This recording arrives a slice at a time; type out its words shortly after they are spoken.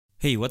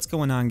Hey, what's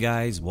going on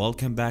guys?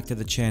 Welcome back to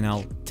the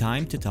channel.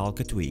 Time to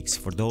talk tweaks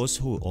for those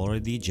who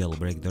already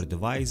jailbreak their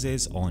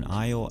devices on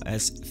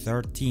iOS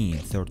 13,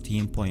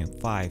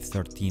 13.5,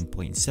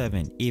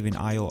 13.7, even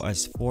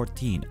iOS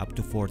 14 up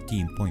to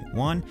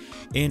 14.1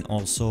 and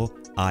also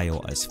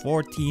iOS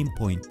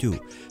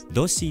 14.2.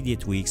 Those Cydia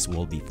tweaks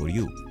will be for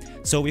you.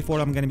 So before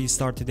I'm gonna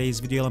start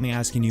today's video, let me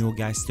asking you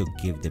guys to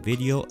give the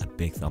video a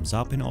big thumbs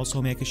up and also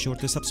make sure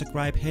to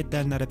subscribe, hit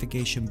that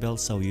notification bell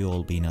so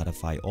you'll be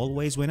notified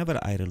always whenever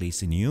I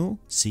release a new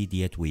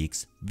Cydia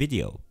tweaks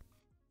video.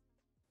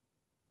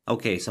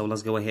 Okay, so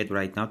let's go ahead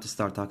right now to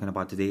start talking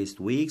about today's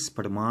tweaks.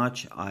 Pretty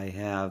much I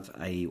have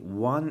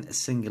one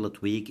single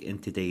tweak in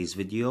today's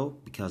video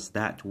because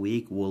that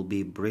tweak will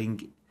be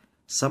bring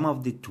some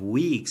of the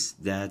tweaks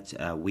that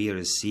we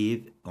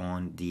receive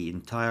on the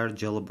entire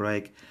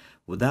jailbreak.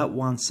 With that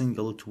one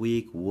single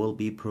tweak will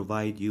be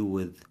provide you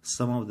with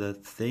some of the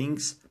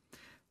things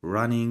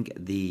running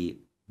the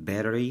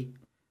battery,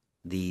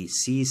 the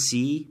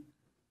CC.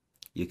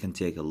 You can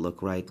take a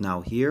look right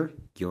now here,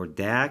 your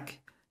DudetECH,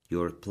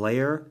 your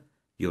player,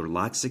 your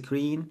lock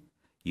screen,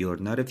 your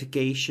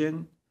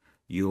notification,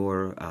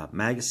 your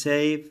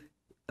MagSafe,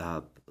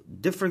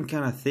 different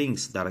kind of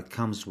things that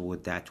comes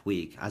with that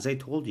tweak, as I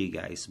told you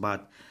guys.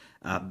 But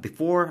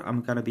before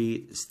I'm gonna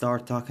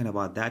start talking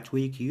about that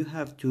tweak, you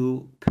have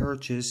to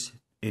purchase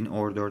in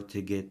order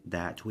to get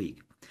that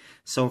tweak.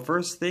 So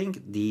first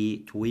thing,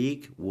 the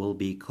tweak will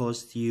be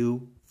cost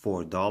you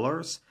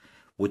 $4,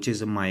 which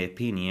is in my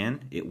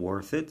opinion it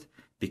worth it,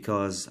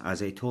 because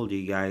as I told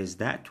you guys,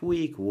 that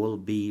tweak will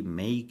be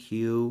make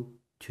you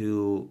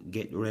to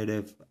get rid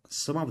of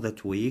some of the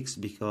tweaks,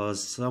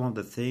 because some of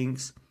the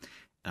things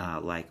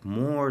like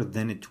more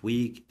than a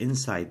tweak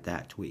inside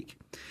that tweak.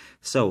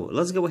 So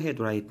let's go ahead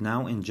right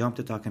now and jump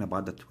to talking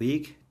about the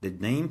tweak. The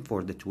name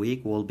for the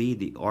tweak will be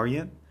the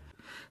Orient.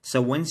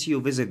 So once you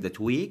visit the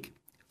tweak,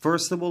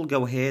 first of all,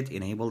 go ahead,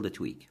 enable the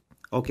tweak.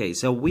 Okay,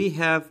 so we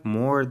have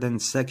more than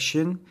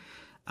section.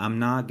 I'm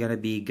not gonna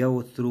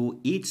go through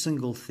each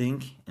single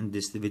thing in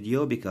this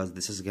video because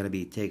this is gonna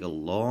take a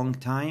long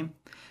time,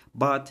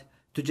 but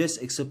to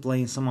just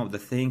explain some of the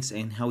things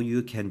and how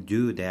you can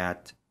do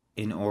that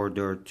in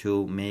order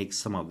to make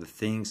some of the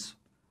things,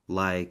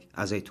 like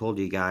as I told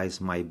you guys,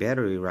 my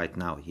battery right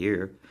now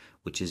here,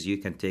 which is you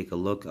can take a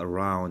look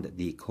around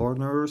the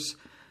corners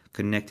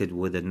connected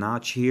with a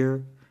notch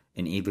here,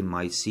 and even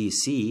my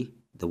CC,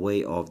 the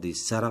way of the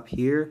setup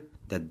here,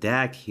 the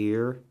DudetECH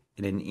here,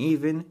 and then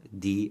even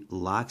the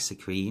lock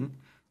screen.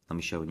 Let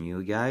me show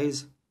you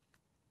guys.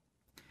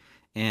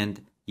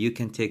 And you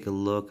can take a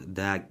look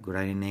that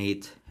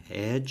granite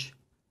edge,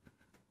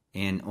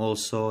 and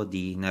also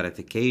the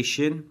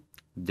notification,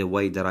 the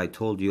way that I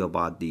told you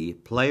about the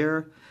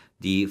player,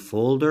 the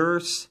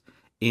folders,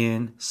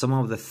 and some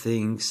of the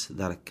things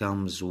that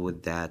comes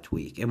with that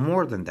tweak, and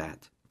more than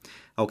that.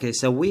 Okay,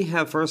 so we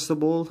have first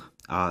of all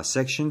a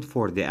section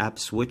for the app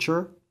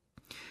switcher,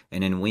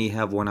 and then we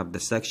have one of the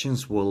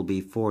sections will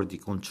be for the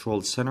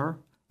control center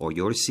or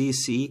your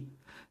CC,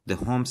 the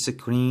home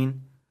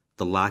screen,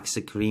 the lock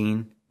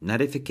screen,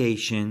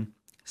 notification,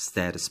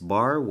 status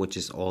bar, which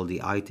is all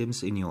the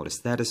items in your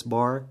status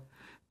bar,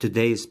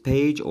 today's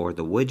page or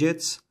the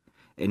widgets,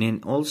 and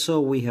then also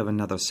we have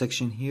another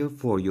section here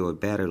for your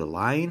battery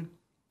line,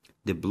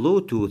 the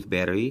Bluetooth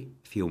battery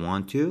if you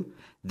want to,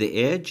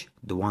 the edge,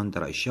 the one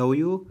that I show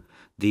you,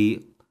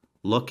 the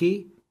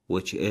Lucky,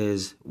 which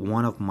is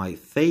one of my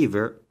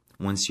favorite.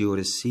 Once you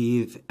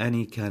receive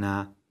any kind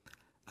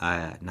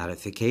of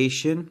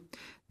notification,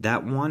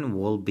 that one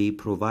will be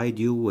provide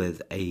you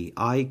with a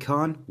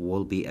icon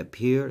will be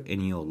appear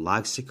in your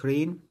lock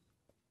screen.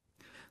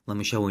 Let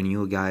me show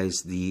you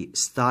guys the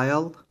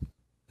style.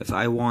 If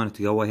I want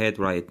to go ahead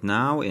right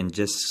now and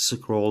just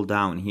scroll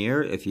down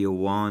here, if you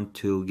want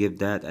to give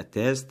that a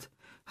test,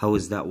 how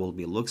is that will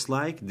be looks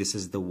like. This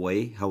is the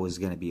way how it's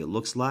gonna be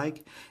looks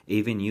like.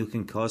 Even you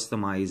can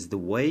customize the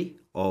way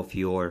of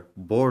your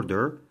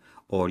border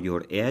or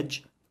your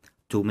edge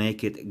to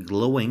make it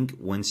glowing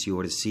once you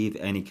receive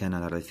any kind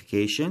of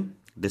notification.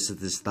 This is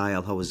the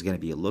style how it's gonna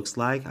be looks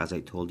like. As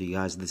I told you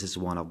guys, this is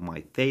one of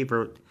my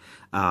favorite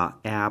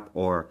app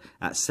or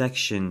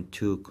section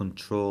to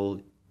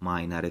control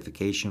my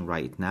notification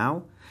right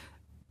now.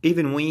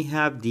 Even we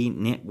have the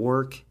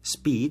network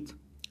speed.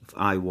 If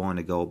I want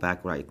to go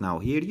back right now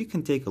here, you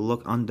can take a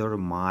look under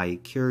my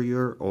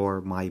carrier or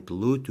my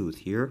Bluetooth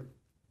here,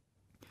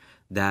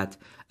 that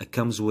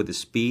comes with the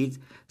speed.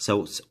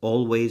 So it's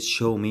always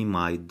show me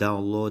my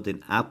download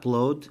and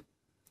upload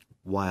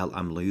while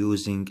I'm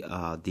using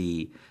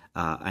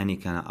any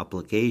kind of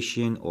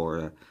application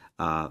or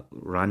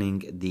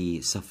running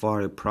the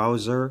Safari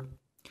browser.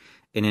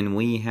 And then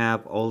we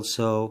have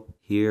also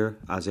here,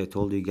 as I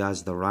told you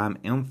guys, the RAM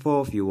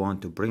info. If you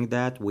want to bring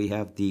that, we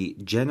have the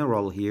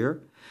general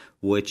here,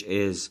 which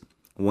is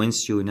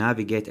once you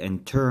navigate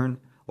and turn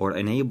or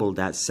enable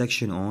that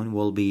section on,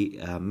 will be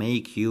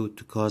make you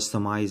to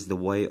customize the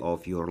way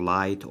of your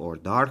light or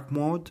dark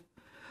mode.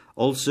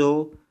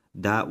 Also,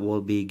 that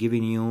will be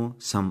giving you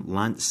some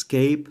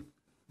landscape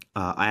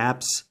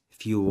apps.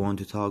 If you want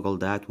to toggle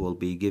that, we'll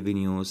be giving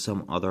you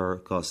some other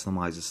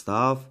customized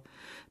stuff.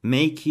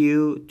 Make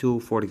you to,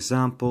 for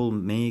example,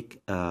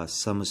 make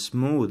some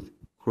smooth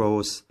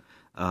cross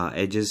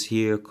edges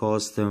here,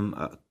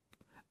 custom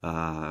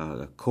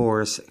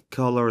coarse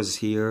colors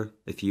here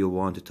if you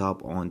want to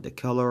tap on the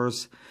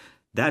colors.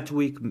 That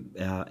we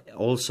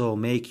also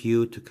make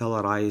you to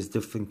colorize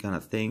different kind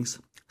of things,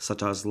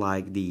 such as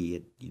like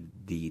the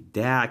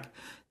DAC,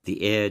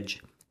 the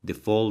edge, the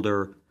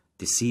folder,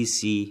 the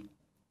CC.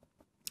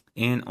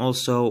 And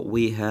also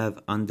we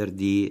have under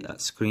the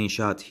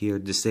screenshot here,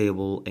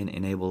 disable and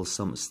enable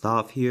some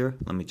stuff here.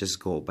 Let me just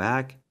go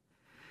back.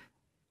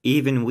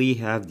 Even we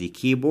have the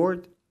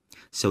keyboard,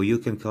 so you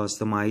can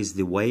customize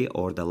the way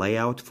or the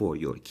layout for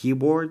your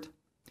keyboard,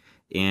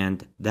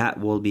 and that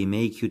will be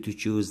make you to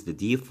choose the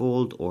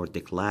default or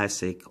the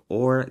classic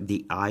or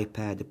the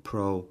iPad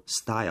Pro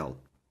style.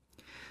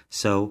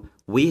 So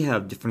we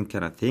have different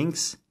kind of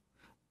things,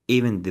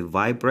 even the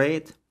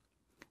vibrate,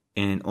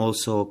 and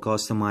also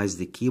customize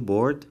the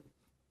keyboard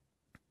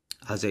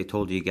as I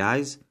told you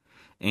guys.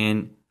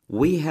 And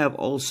we have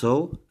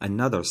also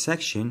another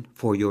section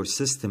for your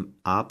system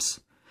apps,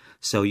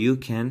 so you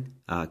can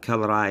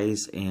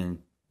colorize and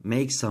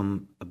make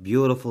some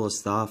beautiful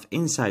stuff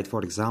inside,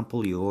 for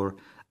example, your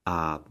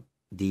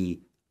the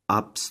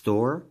App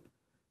Store.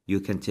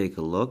 You can take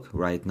a look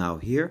right now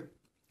here.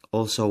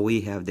 Also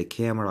we have the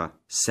camera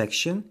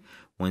section.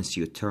 Once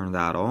you turn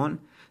that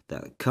on,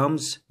 that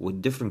comes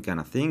with different kind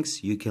of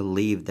things. You can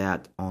leave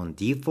that on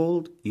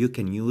default. You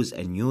can use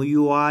a new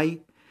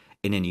UI,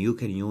 and then you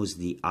can use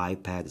the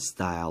iPad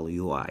style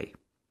UI.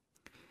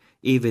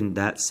 Even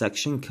that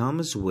section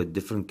comes with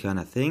different kind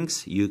of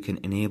things. You can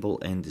enable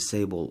and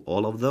disable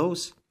all of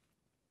those.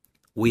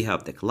 We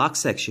have the clock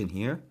section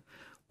here.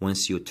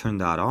 Once you turn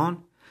that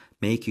on,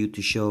 make you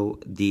to show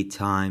the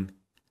time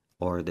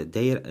or the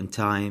date and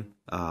time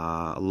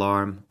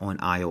alarm on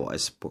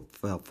iOS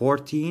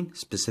 14,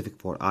 specific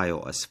for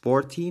iOS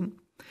 14.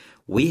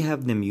 We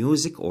have the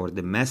music or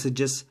the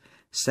messages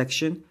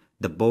section.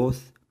 The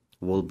both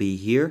will be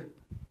here.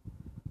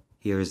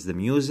 Here is the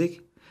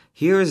music.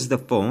 Here is the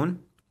phone,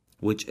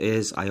 which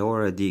is I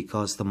already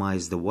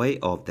customized the way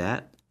of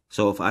that.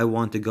 So if I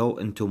want to go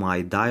into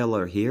my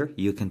dialer here,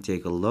 you can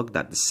take a look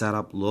that the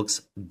setup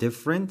looks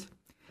different.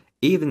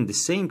 Even the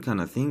same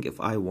kind of thing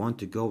if I want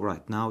to go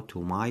right now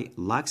to my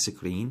lock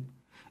screen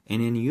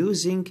and then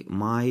using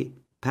my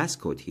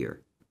passcode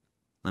here.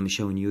 Let me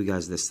show you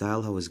guys the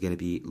style, how it's going to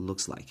be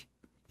looks like.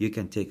 You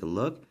can take a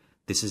look.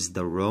 This is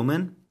the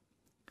Roman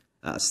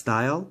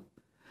style.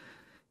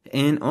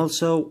 And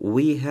also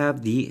we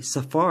have the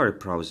Safari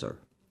browser.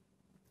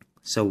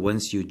 So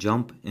once you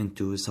jump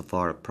into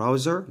Safari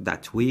browser,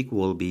 that week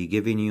will be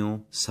giving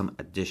you some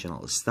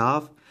additional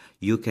stuff.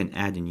 You can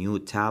add a new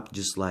tab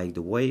just like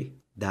the way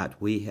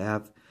that we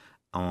have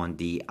on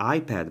the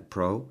iPad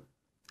Pro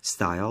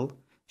style.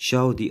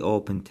 Show the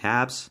open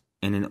tabs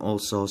and then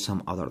also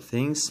some other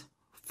things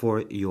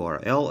for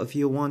URL if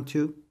you want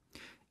to.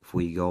 If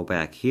we go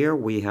back here,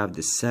 we have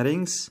the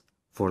settings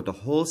for the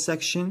whole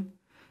section,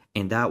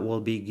 and that will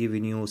be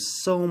giving you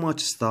so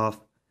much stuff,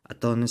 a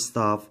ton of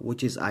stuff,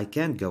 which is I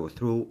can't go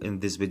through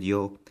in this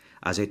video.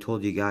 As I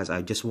told you guys,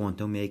 I just want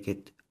to make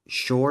it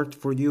short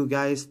for you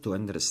guys to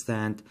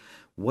understand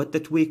what the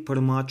tweak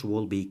pretty much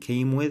will be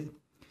came with,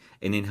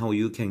 and then how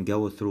you can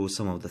go through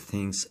some of the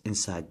things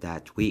inside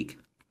that tweak.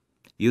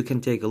 You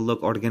can take a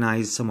look,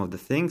 organize some of the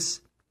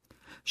things,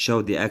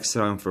 show the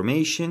extra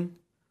information,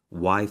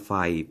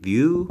 Wi-Fi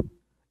view,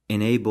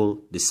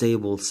 enable,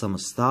 disable some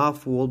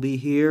stuff will be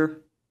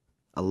here,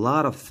 a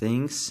lot of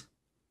things.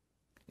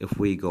 If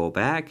we go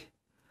back,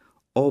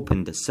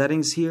 open the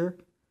settings here,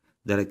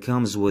 that it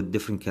comes with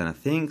different kind of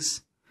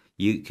things.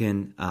 You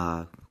can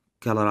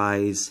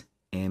colorize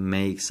and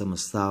make some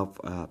stuff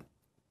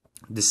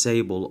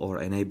disable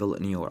or enable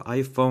in your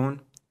iPhone.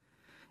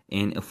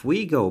 And if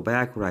we go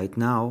back right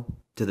now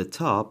to the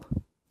top,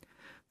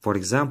 for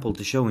example,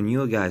 to showing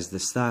you guys the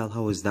style,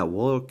 how does that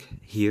work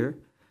here?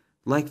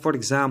 Like for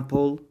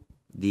example,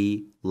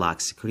 the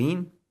lock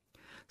screen.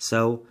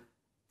 So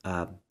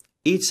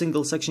each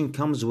single section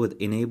comes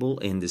with enable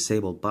and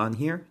disable button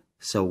here.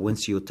 So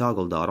once you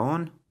toggle that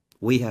on,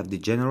 we have the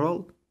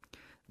general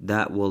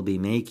that will be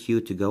make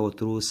you to go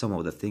through some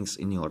of the things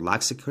in your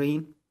lock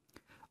screen.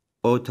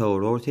 Auto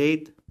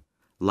rotate,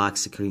 lock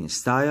screen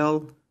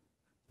style,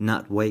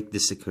 not wake the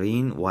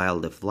screen while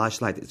the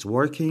flashlight is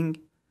working,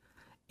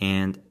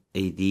 and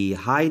the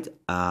hide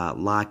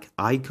lock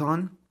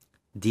icon,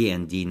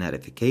 D&D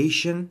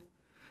notification,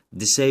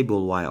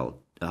 disable while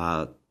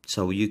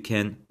so you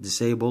can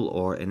disable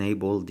or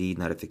enable the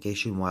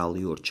notification while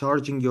you're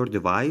charging your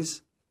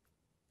device.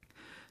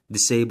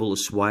 Disable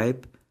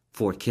swipe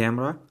for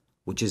camera,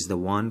 which is the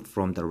one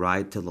from the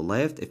right to the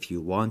left if you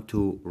want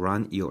to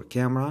run your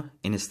camera.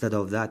 And instead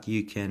of that,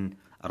 you can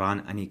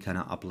run any kind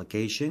of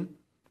application.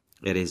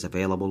 It is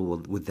available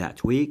with that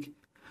tweak.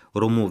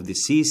 Remove the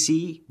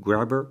CC,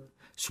 grabber,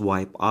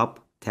 swipe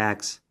up,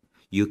 tags.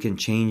 You can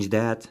change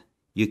that.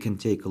 You can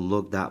take a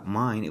look at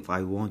mine if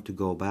I want to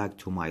go back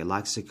to my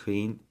lock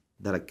screen,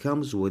 that it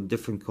comes with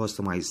different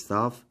customized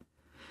stuff.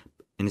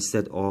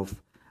 Instead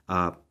of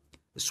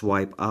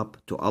swipe up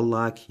to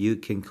unlock, you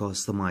can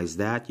customize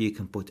that. You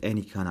can put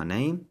any kind of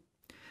name.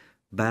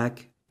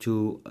 Back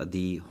to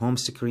the home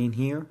screen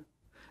here.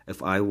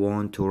 If I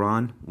want to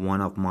run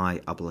one of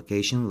my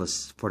applications,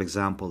 let's for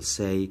example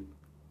say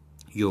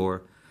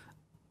your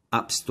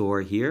App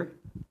Store here,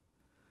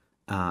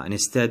 and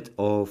instead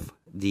of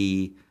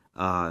the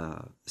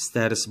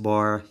status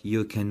bar,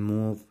 you can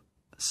move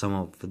some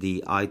of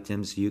the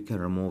items. You can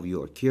remove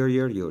your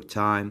courier, your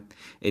time.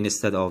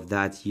 Instead of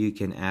that, you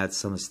can add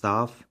some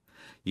stuff.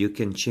 You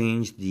can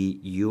change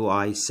the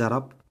UI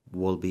setup,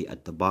 will be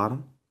at the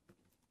bottom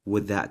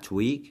with that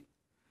tweak.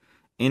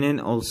 And then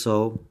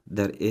also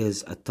there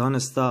is a ton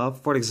of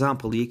stuff. For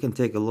example, you can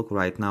take a look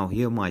right now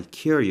here, my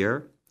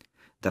courier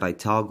that I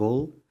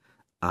toggle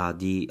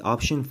the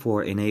option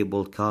for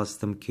enable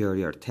custom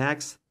courier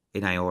tags,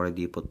 and I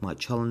already put my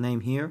channel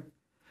name here.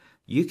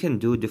 You can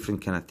do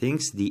different kind of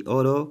things. The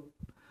auto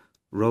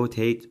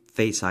rotate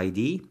face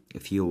ID,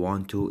 if you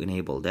want to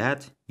enable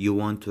that. You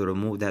want to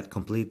remove that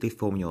completely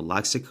from your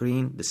lock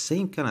screen. The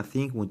same kind of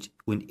thing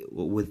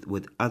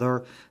with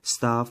other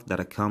stuff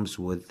that comes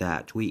with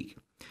that tweak.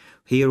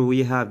 Here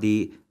we have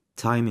the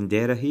time and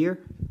data here,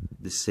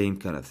 the same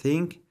kind of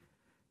thing.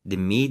 The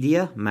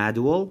media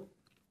manual,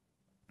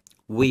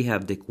 we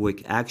have the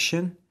quick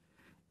action,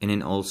 and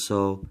then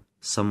also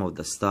some of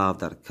the stuff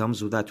that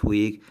comes with that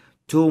tweak.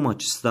 Too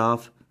much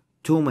stuff,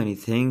 too many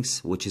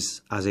things, which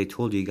is, as I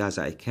told you guys,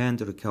 I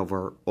can't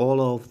recover all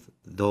of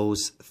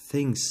those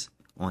things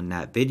on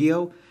that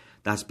video.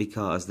 That's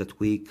because the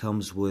tweak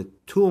comes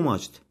with too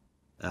much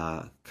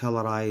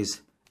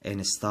colorize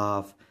and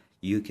stuff.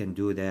 You can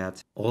do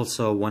that.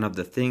 Also, one of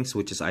the things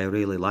which is I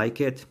really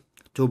like it,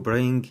 to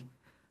bring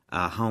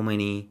how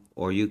many,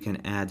 or you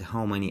can add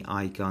how many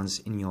icons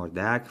in your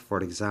DAC.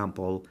 For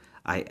example,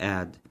 I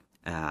add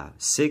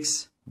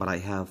 6, but I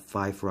have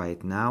 5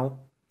 right now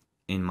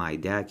in my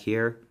DAC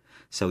here.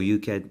 So you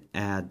can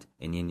add,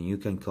 and then you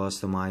can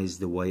customize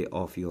the way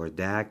of your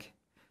DAC.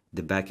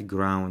 The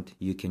background,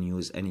 you can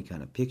use any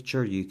kind of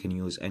picture, you can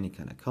use any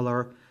kind of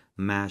color,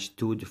 match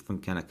 2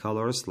 different kind of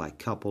colors, like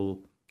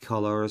couple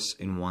colors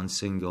in one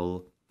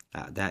single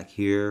DAC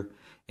here.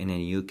 And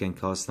then you can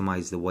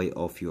customize the way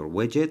of your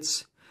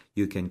widgets.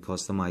 You can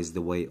customize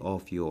the way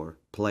of your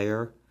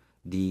player,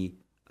 the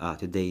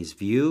today's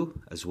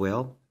view as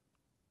well.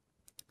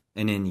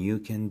 And then you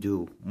can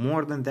do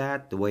more than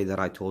that, the way that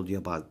I told you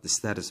about the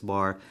status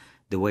bar,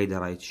 the way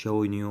that I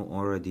showed you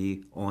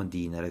already on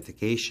the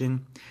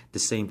notification. The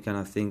same kind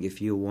of thing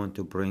if you want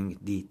to bring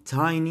the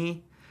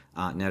tiny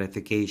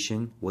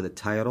notification with a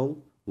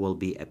title will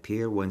be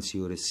appear once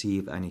you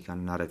receive any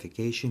kind of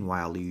notification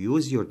while you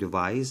use your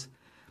device.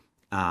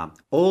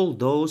 All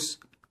those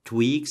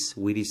tweaks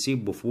we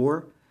received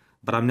before,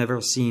 but I've never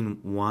seen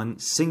one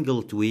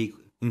single tweak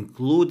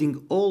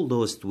including all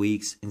those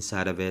tweaks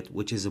inside of it,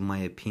 which is in my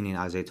opinion,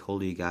 as I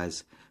told you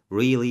guys,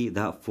 really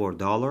that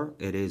 $4,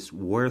 it is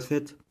worth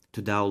it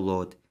to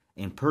download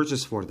and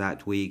purchase for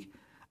that tweak.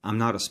 I'm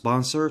not a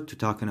sponsor to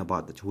talking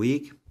about the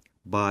tweak,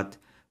 but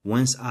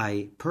once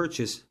I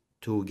purchase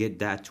to get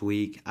that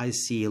tweak, I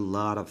see a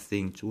lot of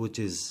things, which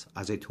is,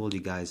 as I told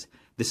you guys,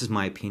 this is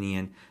my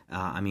opinion.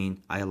 I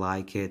mean, I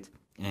like it,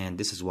 and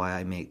this is why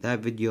I make that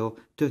video,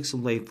 to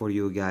explain for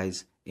you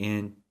guys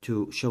and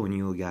to showing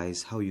you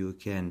guys how you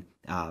can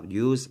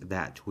use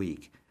that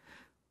tweak.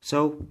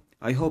 So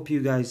I hope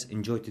you guys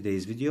enjoyed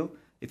today's video.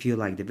 If you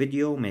like the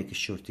video, make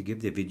sure to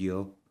give the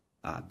video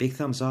a big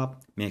thumbs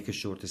up. Make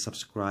sure to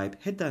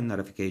subscribe, hit that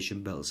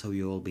notification bell so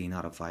you will be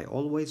notified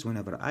always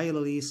whenever I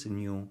release a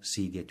new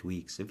Cydia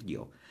tweaks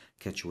video.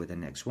 Catch you with the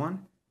next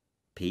one.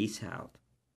 Peace out.